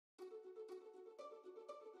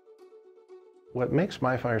What makes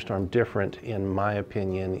my Firestorm different, in my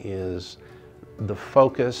opinion, is the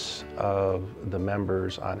focus of the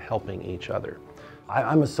members on helping each other.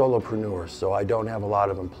 I'm a solopreneur, so I don't have a lot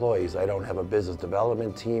of employees. I don't have a business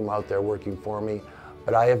development team out there working for me,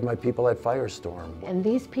 but I have my people at Firestorm. And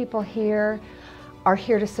these people here are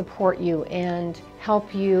here to support you and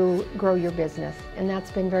help you grow your business. And that's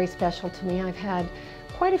been very special to me. I've had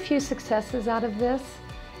quite a few successes out of this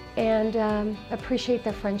and appreciate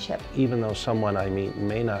their friendship. Even though someone I meet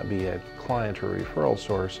may not be a client or referral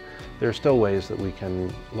source, there are still ways that we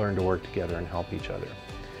can learn to work together and help each other.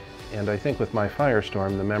 And I think with my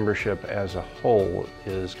Firestorm, the membership as a whole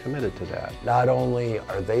is committed to that. Not only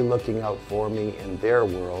are they looking out for me in their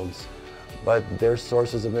worlds, but they're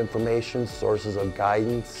sources of information, sources of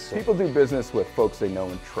guidance. People do business with folks they know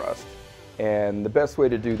and trust. And the best way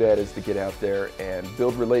to do that is to get out there and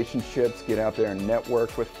build relationships, get out there and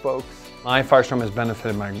network with folks. My Firestorm has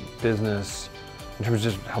benefited my business in terms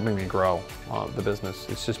of just helping me grow the business.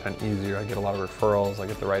 It's just been easier. I get a lot of referrals, I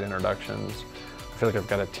get the right introductions. I feel like I've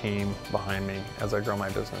got a team behind me as I grow my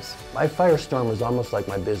business. My Firestorm is almost like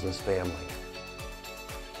my business family.